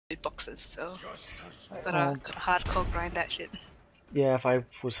loot boxes, so Oh, gotta hardcore grind that shit. yeah, if I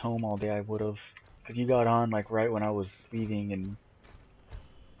was home all day, I would have. Because you got on, like, right when I was leaving, and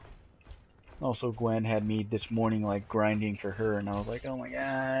also Gwen had me this morning, like, grinding for her, and I was like, oh my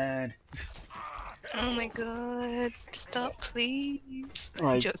god. Oh my god, stop please.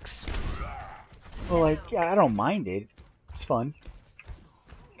 Like, Jokes. well, like, yeah, I don't mind it. It's fun.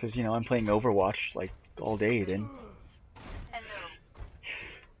 Because, you know, I'm playing Overwatch, like, all day then.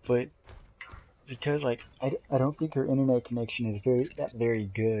 But, because, like, I don't think her internet connection is very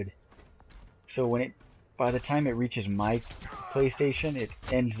good. So when it, by the time it reaches my PlayStation, it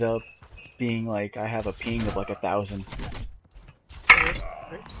ends up being like I have a ping of like 1,000.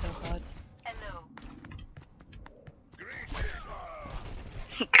 Rip so hard.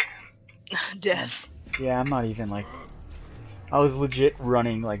 Death. Yeah, I'm not even like. I was legit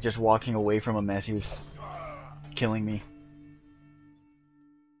running, like just walking away from a mess. He was killing me.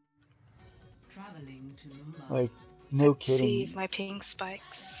 Like, no Let's see if kidding. my ping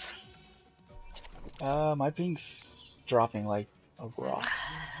spikes. My ping's dropping like a rock.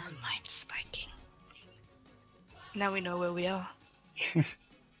 Mine's spiking. Now we know where we are.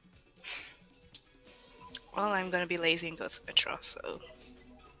 Well, I'm gonna be lazy and go to Metro, so...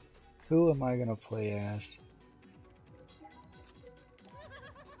 Who am I gonna play as?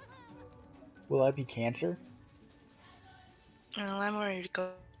 Will I be Cancer? Well, I'm already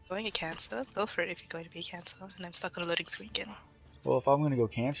going to Cancer. Go for it if you're going to be Cancer. And I'm stuck on a loading screen again. Well, if I'm gonna go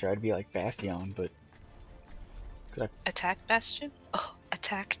Cancer, I'd be like Bastion, but... Could I... Attack Bastion? Oh,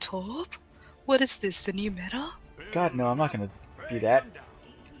 Attack Torb? What is this, the new meta? God, no, I'm not gonna be that.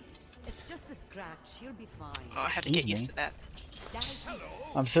 It's just a scratch. You'll be fine. Oh, I have to Excuse get used me. to that.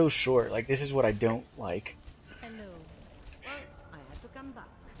 I'm so short. Like, this is what I don't like. Hello. Well, I had to come back.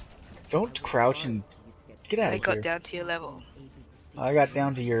 Don't crouch and get out I of got here. down to your level. I got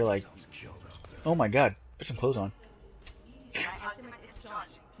down to your, like... Oh my god, put some clothes on.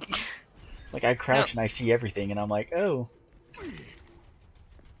 Like, I crouch and I see everything, and I'm like, oh.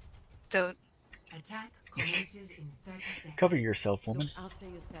 Don't. Attack commences in 30 seconds. Cover yourself, woman. Look after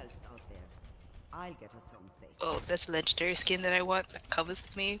yourselves out there. I'll get us home safe. Oh, there's a legendary skin that I want that covers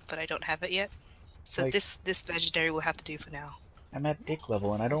me, but I don't have it yet. So Like- this legendary will have to do for now. I'm at dick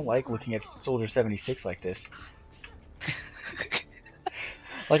level, and I don't like looking at Soldier 76 like this.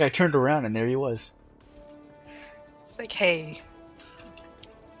 Like, I turned around, and there he was. It's like, hey,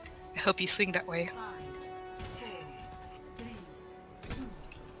 I hope you swing that way. 5, 4, 3, 2,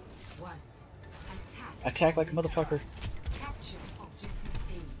 1. Attack. Attack like a motherfucker. Capture objective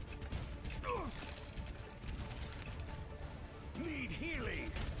A. Need healing.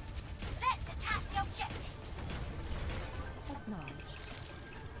 Let's attack the objective.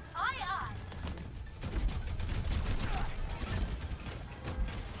 Aye, aye.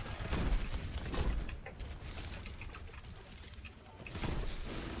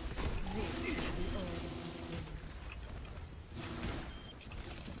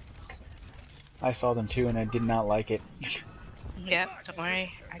 I saw them too, and I did not like it. Yeah, don't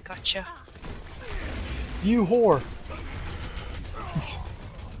worry, I gotcha. You whore!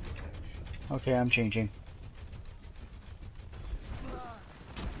 Okay, I'm changing.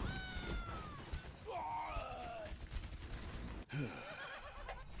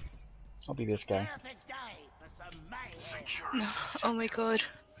 I'll be this guy. Perfect day for some mayhem. No, oh my god.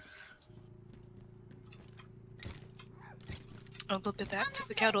 Oh, look at that.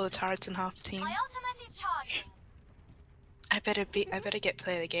 Took out all the turrets in half the team. My ultimate is charging. I better get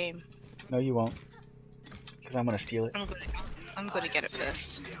play the game. No, you won't. Because I'm gonna steal it. I'm gonna get it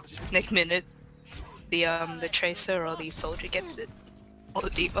first. Next minute, the tracer or the soldier gets it, or the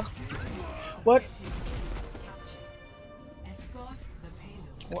diva. What? Escort the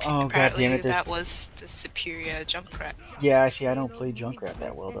payload. Oh, god Apparently damn it. that was the superior Junkrat. Yeah, see, I don't play Junkrat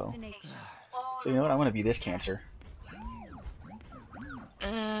that well, though. Destination. So, you know what? I'm gonna be this Cancer.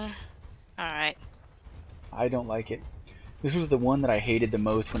 Alright. I don't like it. This was the one that I hated the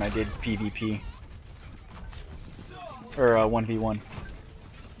most when I did PvP. Or 1v1.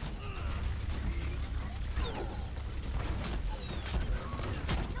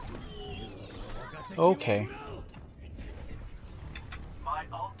 Okay. My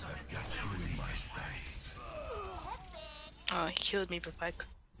ultimate got you in my sights. Oh, he killed me before I could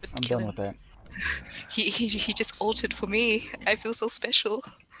I'm kill done him. with that. He just altered for me. I feel so special.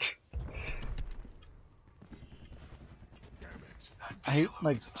 I hate,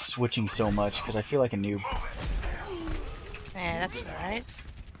 like, switching so much because I feel like a noob. Yeah, that's alright.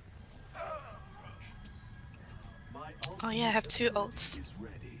 Oh yeah, I have two ults.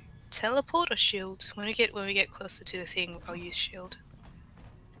 Teleport or shield? When we get closer to the thing, I'll use shield.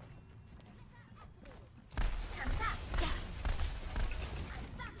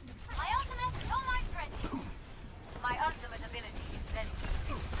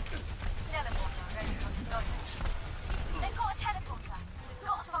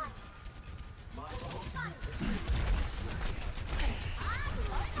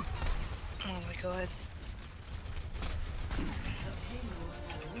 god.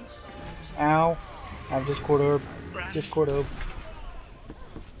 Ow. I have Discord orb. Run. Discord orb.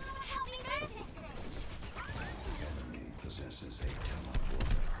 Help me move this thing. Enemy possesses a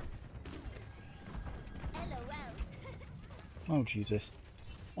teleporter. LOL. Oh Jesus.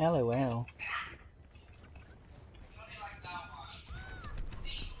 LOL.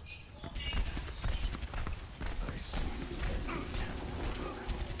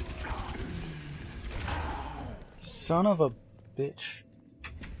 Son of a bitch.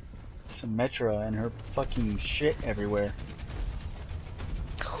 Symmetra and her fucking shit everywhere.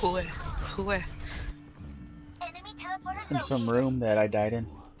 Where? Where? Enemy teleporter In some located. room that I died in.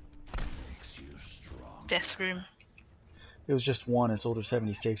 Makes you strong. Death room. It was just one in Soldier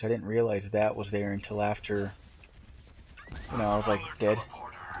 76. I didn't realize that was there until after, you know, I was like dead.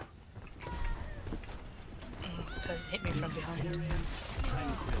 Because it hit me from behind.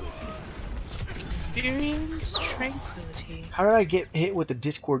 Tranquility. Experience tranquility. How did I get hit with the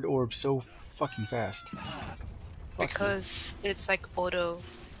Discord orb so fucking fast? Fuck you. Because it's like auto.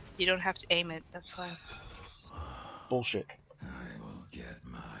 You don't have to aim it, that's why. Bullshit. I will get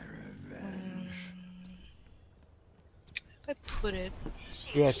my revenge. If I put it.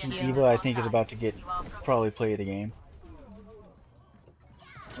 Yeah, see, Yeah. Diva I think is about to get probably play the game.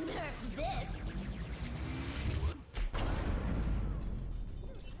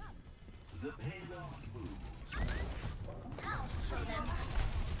 The payload moves.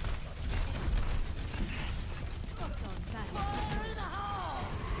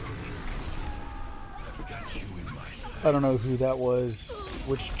 I've got you in my sights. I don't know who that was,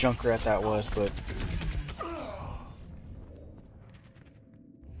 which Junkrat that was, but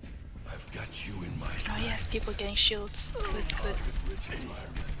I've got you in my Oh sights. yes, people getting shields. Good, good.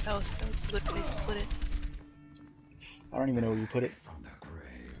 That was a good place to put it. I don't even know where you put it. From the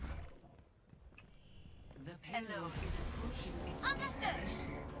grave. The payload is approaching its Understood.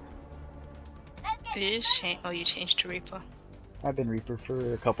 destination. Let's get It is change. Oh, you changed to Reaper. I've been Reaper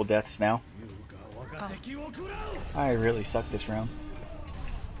for a couple deaths now. I really suck this round.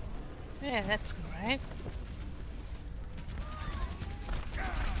 Yeah, that's alright.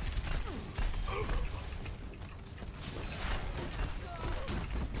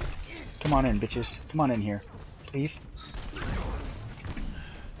 Come on in, bitches. Come on in here. Please.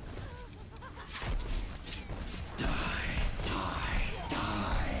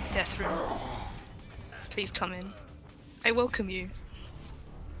 Death room. Please come in. I welcome you.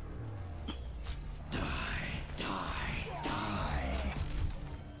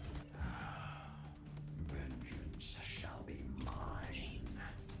 Vengeance shall be mine.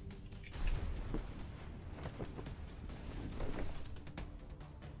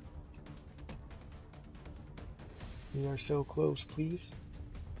 We are so close, please.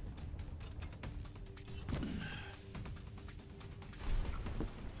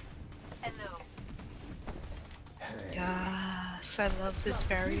 hello. Yes, I love this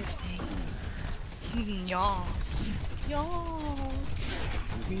barrier thing. Yas. Yas.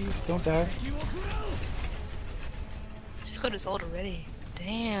 Please, don't die. He's got his ult already.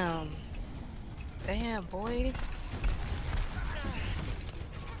 Damn. Damn, boy.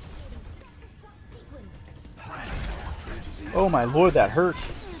 Oh my lord, that hurt.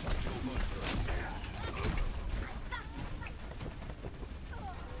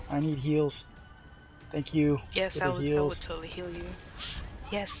 I need heals. Thank you. Yes, for I the would heals. totally heal you.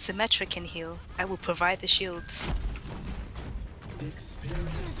 Yes, Symmetra can heal. I will provide the shields.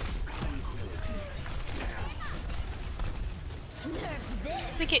 Experience tranquility.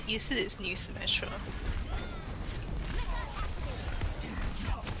 Let me get used to this new Symmetra.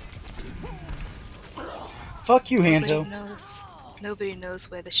 Fuck you, Nobody Hanzo. knows. Nobody knows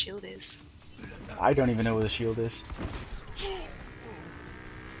where the shield is. I don't even know where the shield is.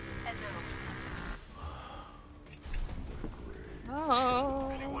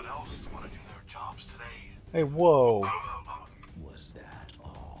 Oh. Anyone else want to do their jobs today? Hey, whoa. Was that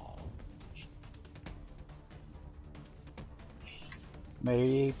all? I'm at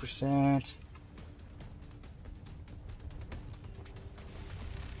 88%.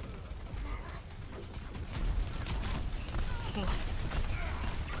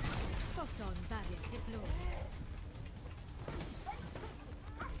 Photon barrier deployed.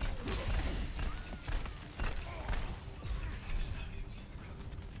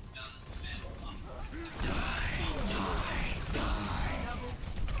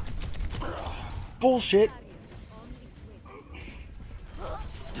 Bullshit.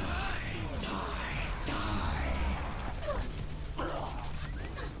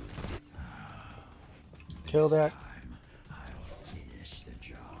 Kill that. I'll finish the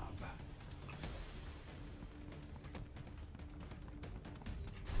job.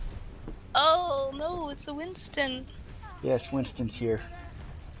 it's a Winston. Yes, Winston's here.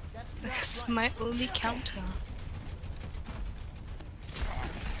 That's my only counter.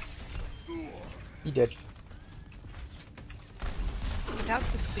 He did. Without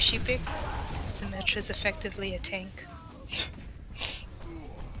the squishy pick, Symmetra's effectively a tank.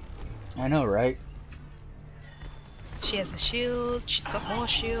 I know, right? She has a shield, she's got more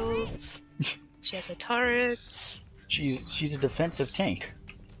shields, she has a turret. She's a defensive tank.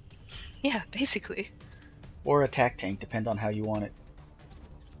 Yeah, basically. Or attack tank, depends on how you want it.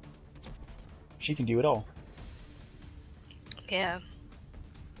 She can do it all. Yeah.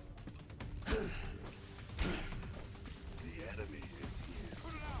 The enemy is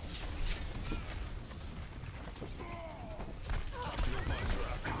here.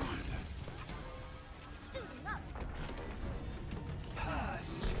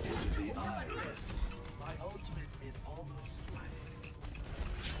 Pass into the iris. My ultimate is almost ready.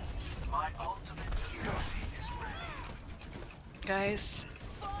 My ultimate is ready. Guys,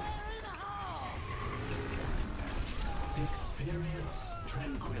 Experience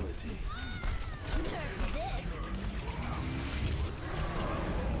tranquility.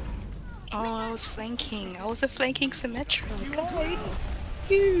 oh, I was flanking. I was a flanking Symmetra. Guys.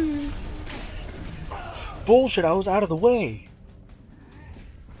 Phew. Bullshit, I was out of the way!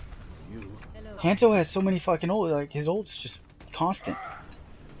 Hanzo has so many fucking ult, like his ult's just constant.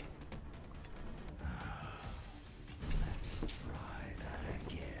 Let's try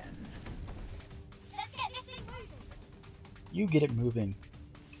that again. Let's get this thing moving. You get it moving.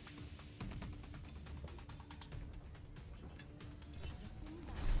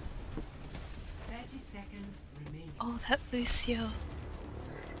 Oh, that Lucio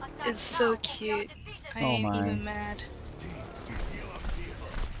I found is so now I cute. defeated I Oh ain't my. even mad.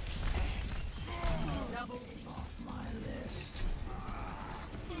 Off my list.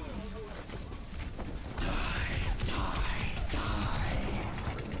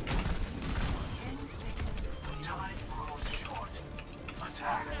 Time grows short.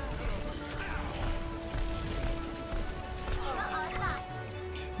 Attack.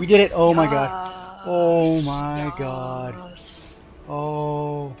 We did it! Oh my god. Oh my god. Yes.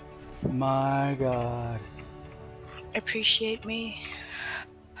 Oh my god. Appreciate me.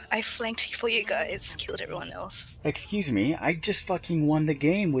 I flanked for you guys, killed everyone else. Excuse me, I just fucking won the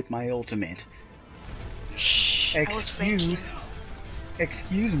game with my ultimate. Shh, I was flanking.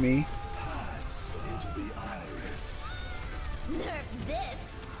 Excuse me. Pass into the iris. Nerf this.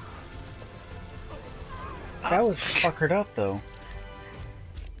 That was fuckered up though.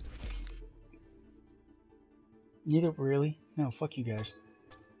 Neither really? No, fuck you guys.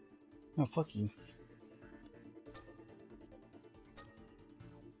 No, fuck you.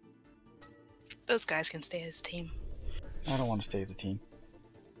 Those guys can stay as team. I don't want to stay as a team.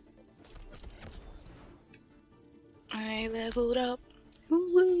 I leveled up.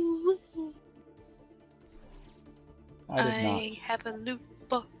 Woo, woo, woo. I did I not. have a loot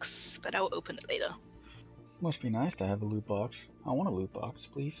box, but I will open it later. Must be nice to have a loot box. I want a loot box,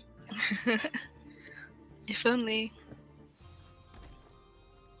 please. If only.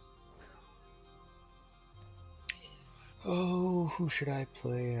 Oh, who should I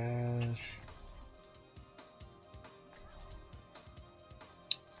play as?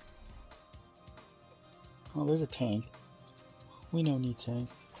 Oh, there's a tank. We don't need tank.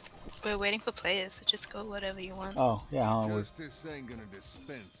 We're waiting for players, so just go whatever you want. Oh, yeah, I would. Justice ain't gonna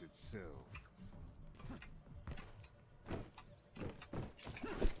dispense itself.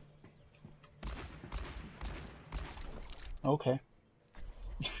 Okay.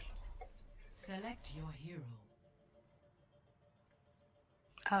 Select your hero.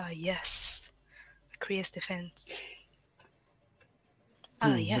 Ah, yes. McCree's defense.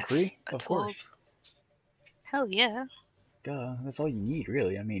 Ah, yes. McCree? A Of Torb. course. Hell yeah. Duh, that's all you need,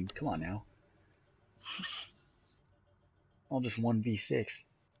 really. I mean, come on now. I'll just 1v6.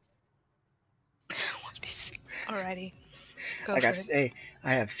 1v6. Alrighty. Go I for got, it. hey,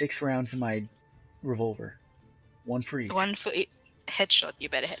 I have 6 rounds in my revolver. One for each. One for headshot. You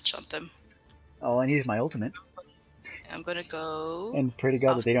better headshot them. All I need is my ultimate. I'm gonna go. And pray to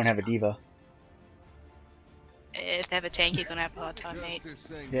God that they don't have a diva. If they have a tank, you're gonna have a hard time, mate.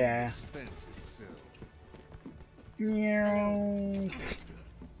 Justice ain't Yeah. gonna dispense itself. Meow.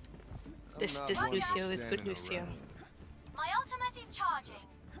 This I'm not Lucio one is good, standing Lucio. around. My ultimate is charging.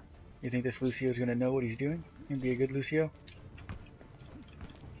 You think this Lucio's gonna know what he's doing? And be a good Lucio?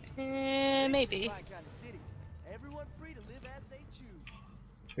 Maybe.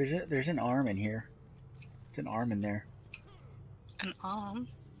 There's an arm in here. There's an arm in there. An arm.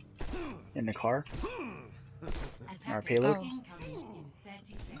 In the car. Our Attack payload. Oh. incoming in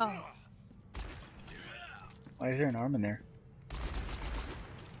 30 seconds. Oh. Why is there an arm in there?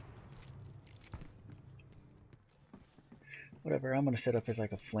 Whatever, I'm gonna set up as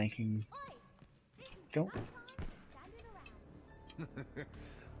like a flanking. Don't.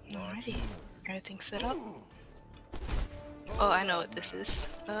 Alrighty. Everything's set up. Oh, I know what this is.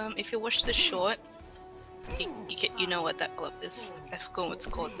 If you watch the short, you know what that glove is. I forgot what it's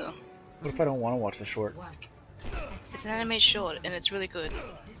called though. What if I don't want to watch the short? It's an anime short and it's really good.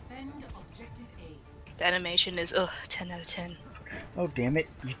 Defend objective A. The animation is 10 out of 10. Oh damn it!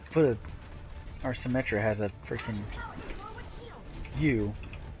 You put a. Our Symmetra has a freaking. You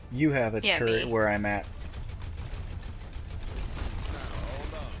have a Yeah, turret me. where I'm at.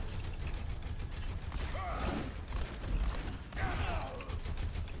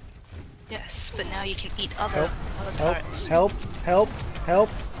 Yes, but now you can eat other Help! turrets. Help! Help! Help!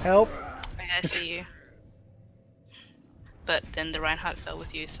 Help! I see you. But then the Reinhardt fell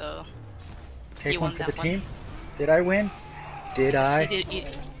with you, so Take you one won for the that one. team. Did I win? Did Yes, I?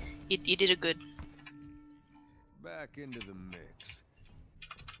 you did a good. Back into the mix.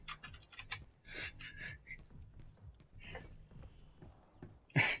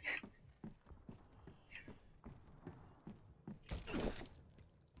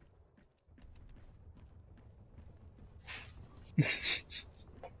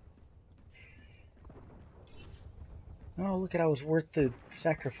 Oh, look at, I was worth the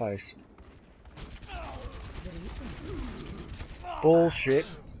sacrifice. Bullshit.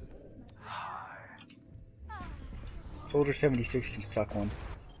 Soldier 76 can suck one.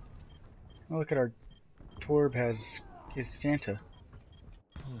 Oh, look at our Torb is Santa.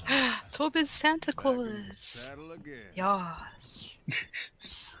 Torb is Santa Back in the Claus. saddle again. Yes.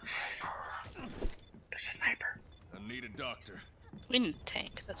 There's a sniper. I need a doctor. We need a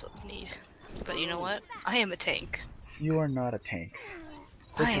tank. That's what we need. But you know what? I am a tank. You are not a tank.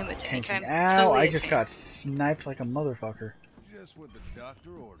 Quit I your am a tank. tanking. I'm Ow! totally I a just tank. got sniped like a motherfucker. Just what the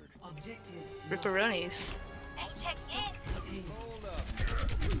doctor ordered. Objective Ripperonis. Check in. Hold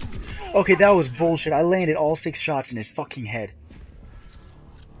up. Okay, that was bullshit. I landed all 6 shots in his fucking head.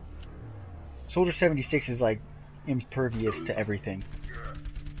 Soldier 76 is like impervious to everything.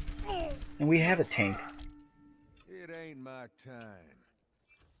 And we have a tank. It ain't my time.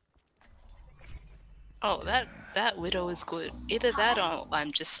 Oh, that Widow is good. Either that or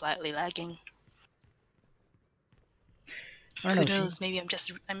I'm just slightly lagging. I don't Who know. she- knows? Maybe I'm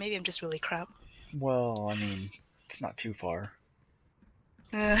just really crap. Well, I mean, it's not too far.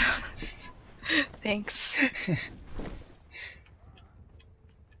 Thanks.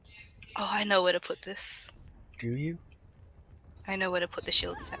 Oh, I know where to put this. Do you? I know where to put the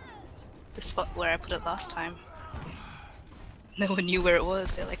shields at. The spot where I put it last time. No one knew where it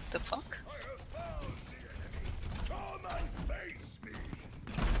was. They're like, the fuck?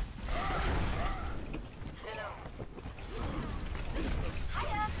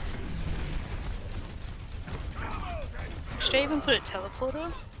 Should I even put a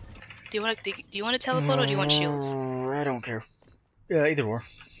teleporter? Do you want a teleport or do you want shields? I don't care. Yeah, either or.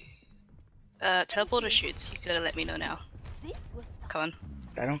 Teleporter shoots. You gotta let me know now. Come on.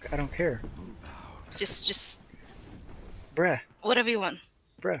 I don't care. Just Bruh. whatever you want.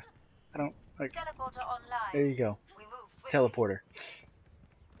 Bruh. I don't like. Teleporter online. There you go. We move swiftly. Teleporter.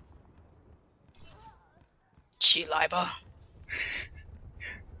 Chiliber.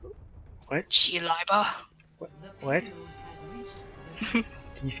 What? Chiliber. What? has reached the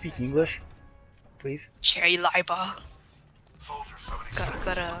Can you speak English? Please? Chiliber.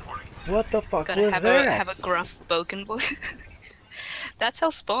 Gotta What the fuck gotta was have that? a gruff spoken voice. That's how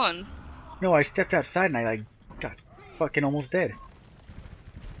spawn. No, I stepped outside and I like got fucking almost dead.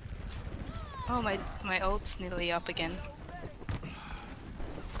 Oh my ult's nearly up again.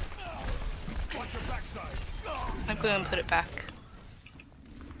 I'm gonna put it back.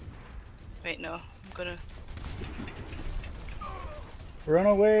 Wait, no. I'm gonna Run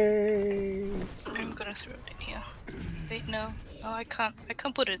throw it in here. Wait, no. Oh, I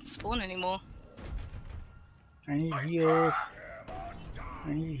can't put it in spawn anymore. I need heals.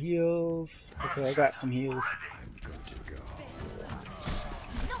 I need heals. Okay, I got some heals.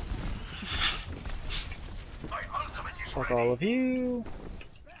 Fuck all of you.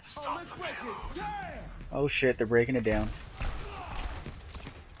 Oh shit, they're breaking it down.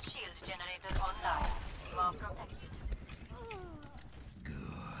 Shield generator online. Well protected.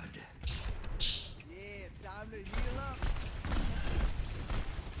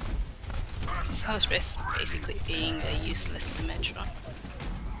 I was just basically being a useless Symmetra.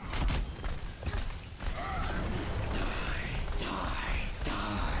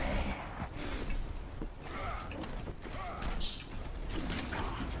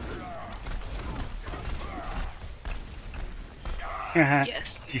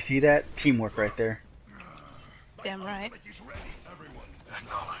 Yes. Did you see that? Teamwork right there. Damn right.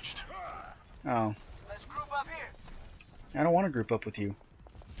 Acknowledged. Oh. Let's group up here. I don't want to group up with you.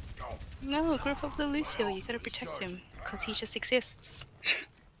 No, group up with Lucio. You gotta protect him, cause he just exists.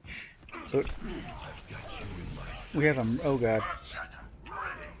 Look. We have a... Oh god.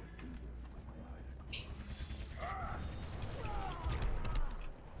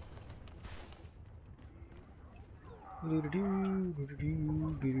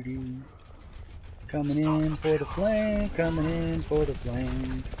 Coming in for the flank, coming in for the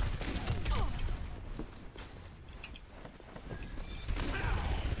flank.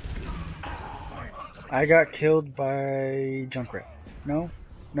 I got killed by Junkrat. No?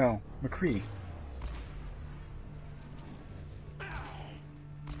 No. McCree.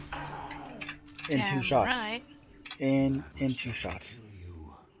 In Damn two shots. right. In 2 shots.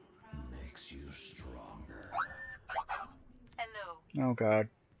 Hello. Oh god.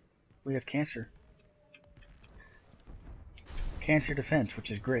 We have cancer. Cancer defense,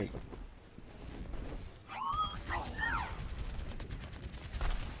 which is great.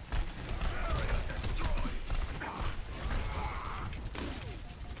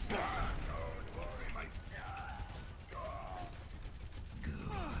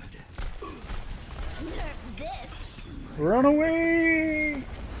 Run away!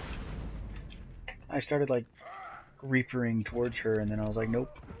 I started like reapering towards her and then I was like,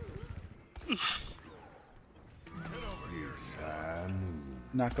 nope.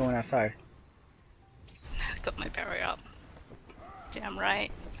 Not going outside. Got my barrier up. Damn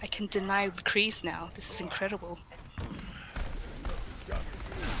right. I can deny McCree's now. This is incredible.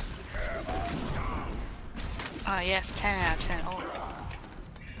 Ah yes, 10 out of 10. Oh,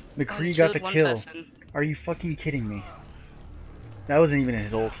 McCree I got the killed one kill. person. Are you fucking kidding me? That wasn't even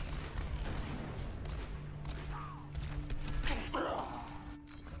his ult.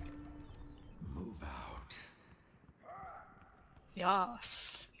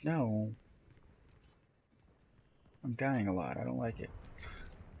 Yes. No. I'm dying a lot. I don't like it.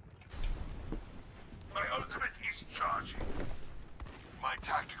 My ultimate is charging. My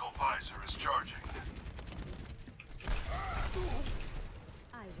tactical visor is charging.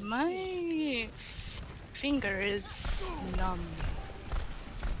 My finger is numb.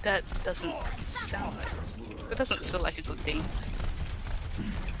 That doesn't sound like... It doesn't feel like a good thing.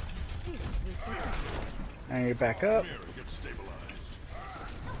 I need to back up.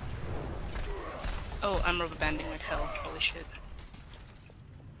 Oh, I'm rubber banding like hell. Holy shit.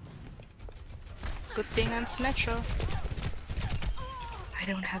 Good thing I'm Symmetra. I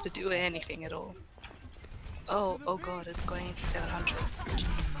don't have to do anything at all. Oh god, it's going into 700.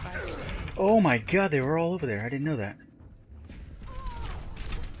 Jesus Christ. Oh my god, they were all over there. I didn't know that.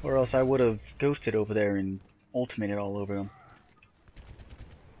 Or else I would have ghosted over there and ultimated all over them.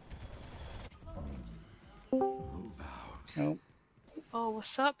 Oh, Oh,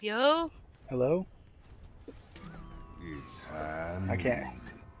 what's up, yo? hello? It's I can't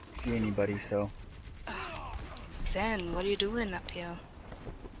see anybody, so... Zen, what are you doing up here?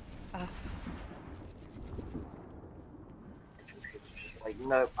 Just like,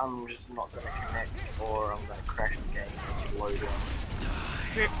 nope, I'm just not gonna connect, or I'm gonna crash the game and load in.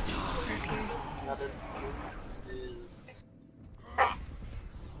 Another is...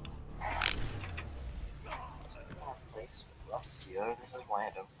 Place Rustio, this is why I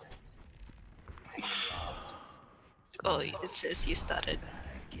don't play. Oh, it says you started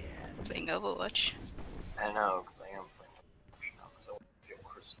playing Overwatch. I know, because I am playing Overwatch now, because I want to feel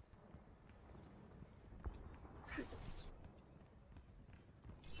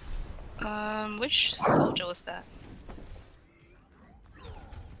Christmas. Which soldier was that?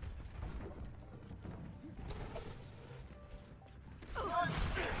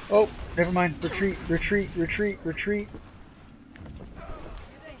 Oh, never mind. Retreat, retreat, retreat, retreat.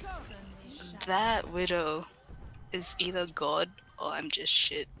 That widow is either god or I'm just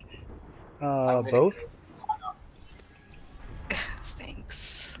shit. Both?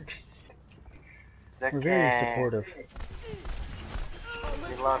 Thanks. It's okay. We're very supportive.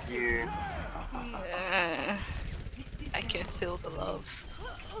 We love you. I can feel the love.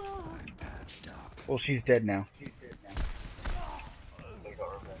 Well, she's dead now. We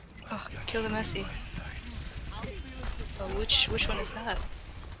got revenge. Oh, kill the Messi. Oh, which one is that?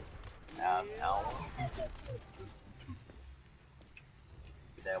 L.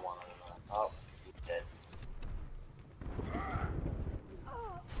 There one. Oh, he's dead.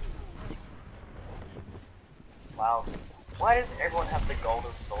 Wow. Why does everyone have the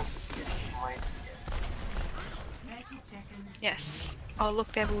golden soldier skin? My skin. 30 seconds. Yes. Oh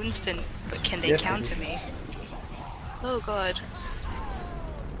look, they have a Winston, but can they Yes, they counter do. me? Oh god.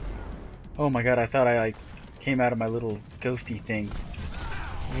 Oh my god, I thought I like came out of my little ghosty thing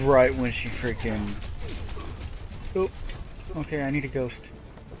right when she freaking. Oh, okay, I need a ghost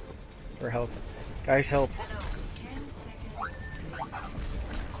for help. Guys, help! 10 seconds.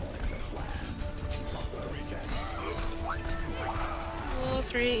 4,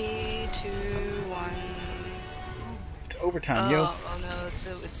 3, 2, 1. It's overtime, yo. Oh no, it's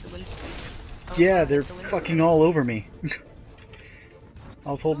a Winston. Oh, Yeah, they're it's a Winston. fucking all over me.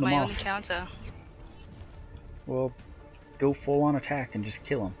 I was holding them My off. own counter. Well, go full on attack and just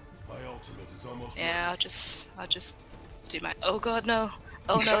kill them. My ultimate is almost Yeah, I'll just do my. Oh god, no!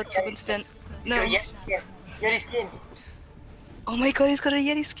 Oh no, it's a Winston. No! Yeah, Yeti skin. Oh my god, he's got a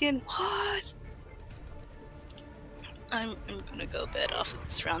Yeti skin. What? I'm gonna go bed after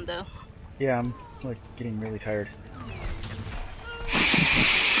this round though. Yeah, I'm like getting really tired.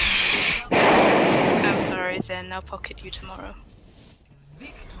 I'm sorry, Zen. I'll pocket you tomorrow.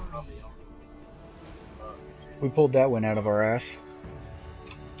 We pulled that one out of our ass.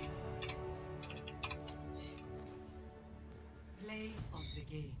 Play of the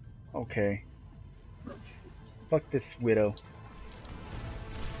game. Okay. Fuck this widow.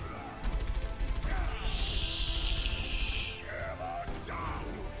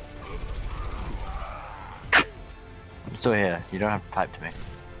 I'm still here. You don't have to type to me.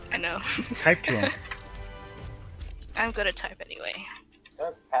 I know. Type to him. I'm gonna type anyway.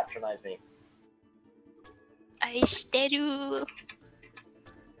 Don't patronize me. I steru.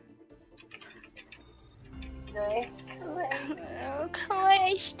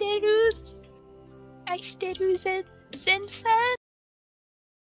 I steru. I steru Zen. Zen-san.